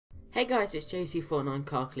Hey guys, it's JC49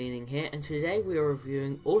 Car Cleaning here, and today we are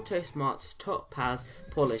reviewing Autosmart's Topaz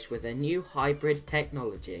Polish with a new hybrid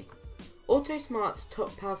technology. Autosmart's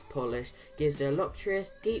Topaz Polish gives a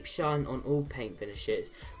luxurious deep shine on all paint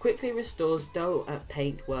finishes, quickly restores dull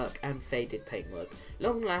paintwork and faded paintwork,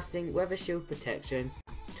 long-lasting weather shield protection.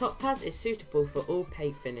 Topaz is suitable for all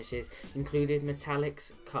paint finishes, including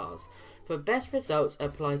metallics cars. For best results,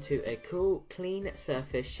 apply to a cool, clean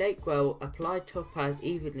surface, shake well, apply Topaz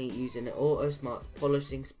evenly using an Autosmart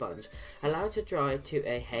polishing sponge, allow to dry to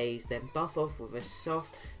a haze, then buff off with a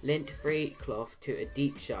soft, lint-free cloth to a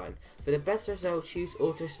deep shine. For the best results, use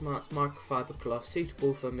Autosmart's microfiber cloth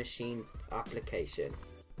suitable for machine application.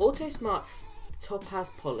 Autosmart's Topaz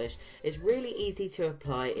Polish is really easy to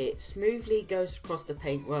apply. It smoothly goes across the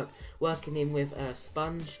paintwork, working in with a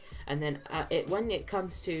sponge, and then when it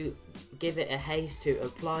comes to give it a haze to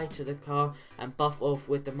apply to the car and buff off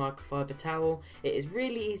with the microfiber towel, it is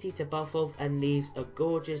really easy to buff off and leaves a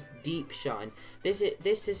gorgeous deep shine. This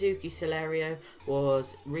Suzuki Celerio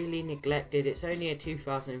was really neglected. It's only a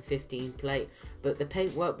 2015 plate, but the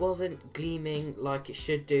paintwork wasn't gleaming like it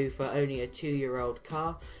should do for only a 2-year-old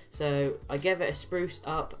car. So I gave it a spruce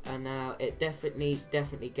up, and it definitely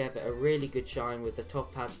gave it a really good shine with the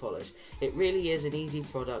Topaz Polish. It really is an easy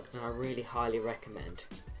product, and I really highly recommend.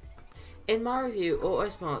 In my review,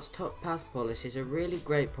 Autosmart's Topaz Polish is a really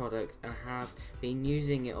great product, and have been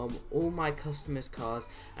using it on all my customers' cars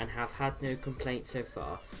and have had no complaints so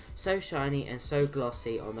far. So shiny and so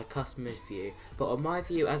glossy on the customer's view, but on my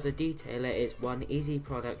view as a detailer, it's one easy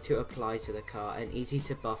product to apply to the car and easy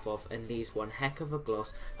to buff off, and leaves one heck of a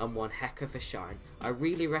gloss and one heck of a shine. I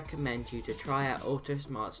really recommend you to try out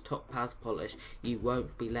Autosmart's Topaz Polish. You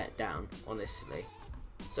won't be let down, honestly.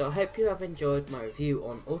 So I hope you have enjoyed my review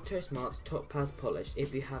on Autosmart's Topaz Polish.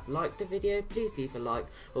 If you have liked the video, please leave a like.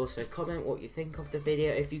 Also comment what you think of the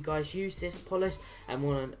video. If you guys use this polish and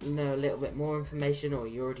want to know a little bit more information, or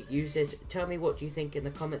you already use this, tell me what you think in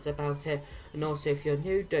the comments about it. And also, if you're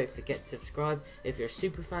new, don't forget to subscribe. If you're a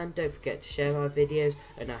super fan, don't forget to share my videos,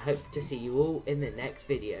 and I hope to see you all in the next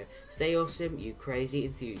video. Stay awesome, you crazy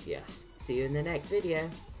enthusiasts. See you in the next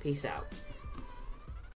video. Peace out.